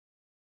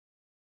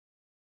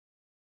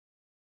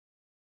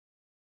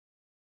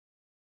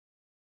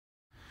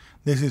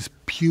This is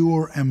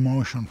pure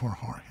emotion for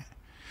Jorge.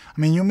 I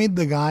mean, you meet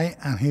the guy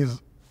and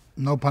he's,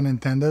 no pun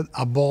intended,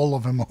 a ball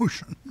of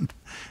emotion.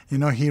 You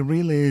know, he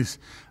really is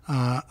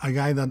a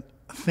guy that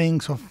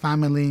thinks of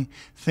family,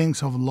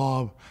 thinks of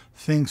love,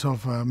 thinks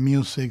of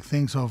music,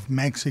 thinks of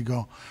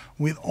Mexico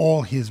with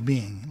all his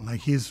being.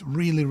 Like, he's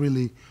really,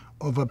 really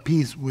of a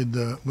piece with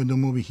the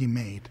movie he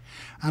made.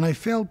 And I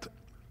felt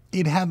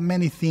it had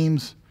many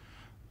themes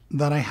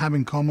that I have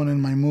in common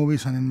in my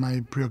movies and in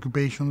my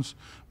preoccupations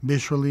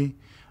visually.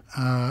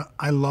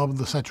 I love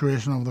the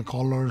saturation of the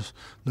colors,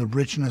 the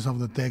richness of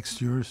the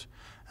textures,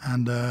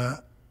 and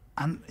that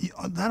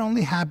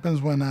only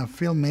happens when a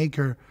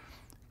filmmaker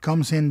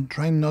comes in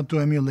trying not to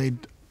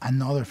emulate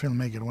another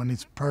filmmaker, when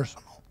it's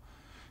personal.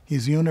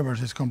 His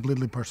universe is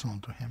completely personal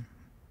to him.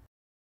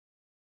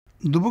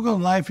 The Book of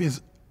Life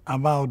is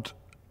about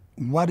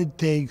what it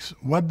takes,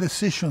 what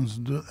decisions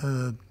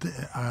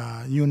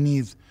you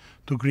need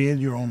to create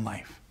your own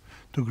life,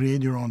 to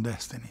create your own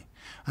destiny.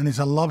 And it's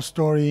a love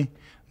story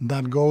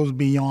that goes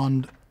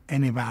beyond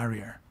any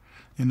barrier.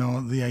 You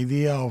know, the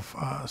idea of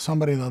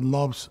somebody that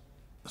loves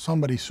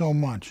somebody so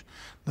much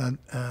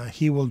that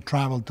he will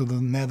travel to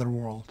the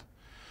netherworld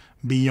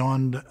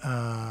beyond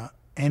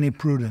any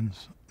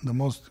prudence, the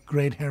most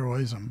great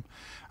heroism,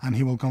 and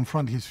he will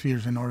confront his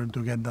fears in order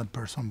to get that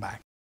person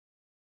back.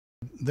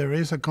 There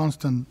is a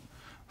constant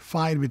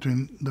fight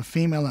between the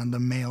female and the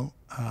male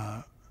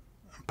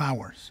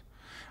powers.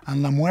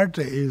 And La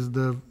Muerte is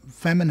the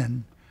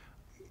feminine,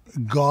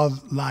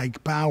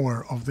 god-like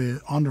power of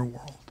the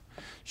underworld.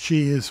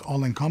 She is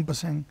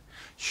all-encompassing,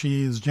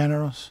 she is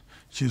generous,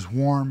 she's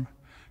warm,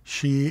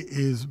 she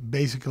is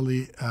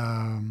basically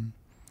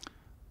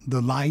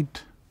the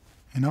light,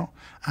 you know?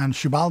 And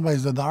Xibalba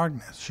is the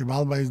darkness.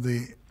 Xibalba is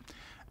the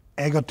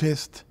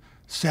egotist,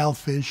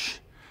 selfish,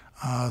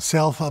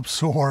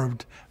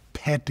 self-absorbed,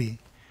 petty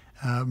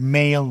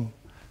male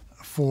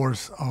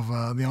force of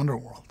the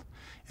underworld.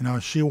 You know,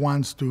 she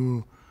wants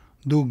to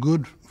do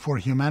good for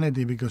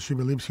humanity because she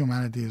believes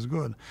humanity is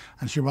good.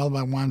 And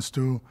Xibalba wants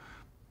to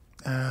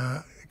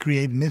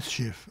create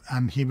mischief,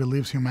 and he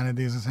believes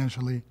humanity is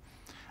essentially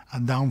a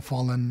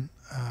downfallen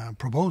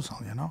proposal,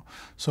 you know.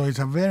 So it's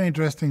a very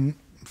interesting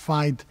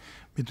fight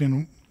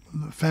between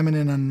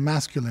feminine and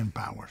masculine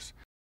powers.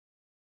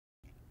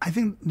 I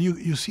think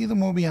you see the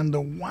movie, and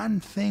the one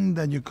thing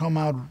that you come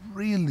out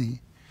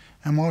really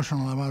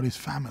emotional about is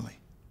family.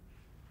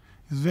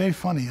 It's very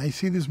funny. I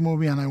see this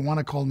movie and I want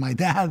to call my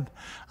dad,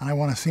 and I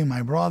want to see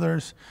my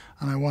brothers,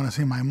 and I want to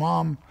see my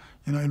mom.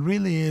 You know, it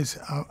really is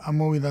a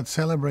movie that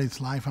celebrates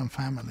life and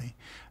family.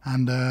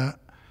 And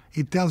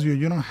it tells you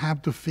don't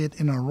have to fit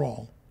in a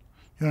role.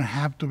 You don't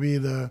have to be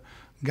the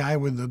guy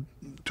with the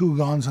 2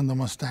 guns and the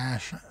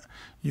mustache.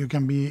 You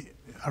can be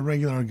a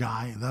regular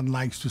guy that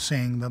likes to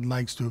sing, that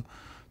likes to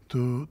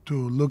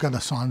look at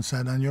the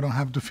sunset, and you don't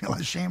have to feel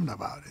ashamed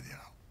about it, you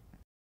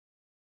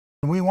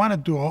know. We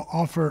wanted to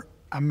offer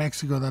a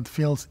Mexico that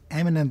feels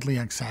eminently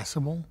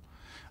accessible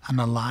and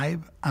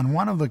alive, and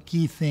one of the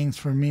key things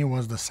for me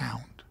was the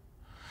sound.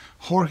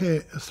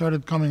 Jorge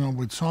started coming up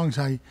with songs.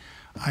 I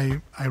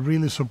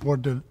really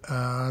supported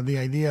the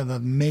idea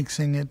that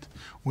mixing it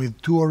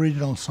with 2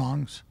 original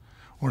songs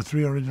or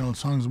 3 original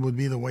songs would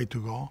be the way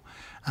to go.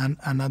 And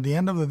at the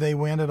end of the day,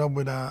 we ended up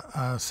with a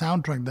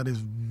soundtrack that is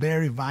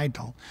very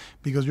vital,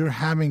 because you're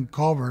having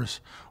covers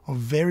of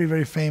very,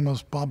 very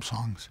famous pop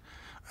songs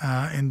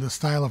in the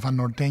style of a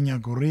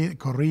norteña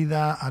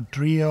corrida, a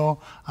trio,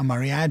 a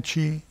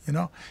mariachi. You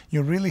know,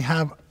 you really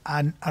have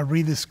a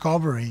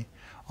rediscovery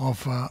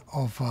of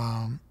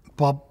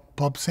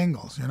pop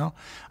singles, you know.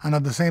 And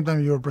at the same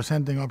time, you're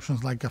presenting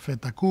options like Café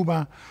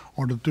Tacuba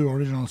or the 2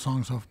 original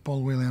songs of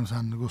Paul Williams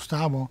and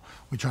Gustavo,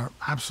 which are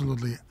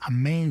absolutely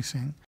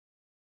amazing.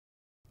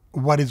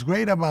 What is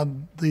great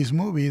about this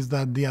movie is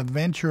that the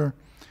adventure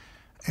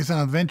is an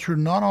adventure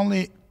not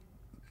only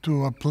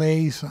to a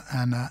place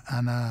and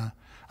an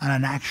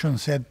action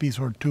set piece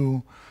or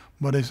 2,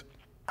 but it's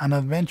an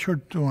adventure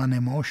to an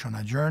emotion,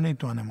 a journey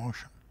to an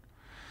emotion,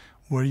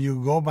 where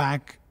you go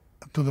back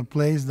to the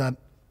place that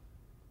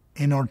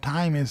in our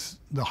time is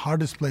the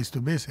hardest place to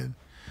visit,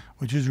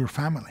 which is your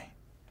family.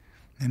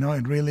 You know,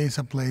 it really is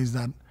a place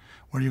that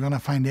where you're going to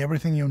find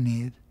everything you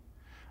need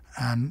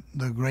and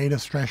the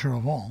greatest treasure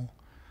of all,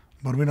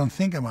 but we don't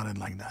think about it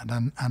like that.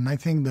 And I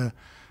think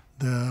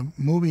the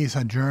movie is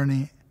a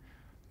journey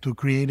to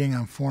creating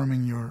and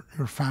forming your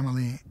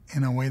family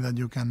in a way that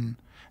you can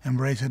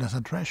embrace it as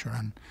a treasure.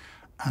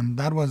 And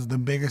that was the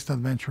biggest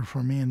adventure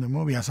for me in the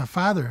movie. As a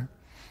father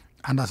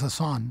and as a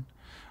son,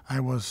 I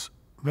was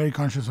very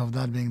conscious of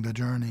that being the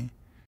journey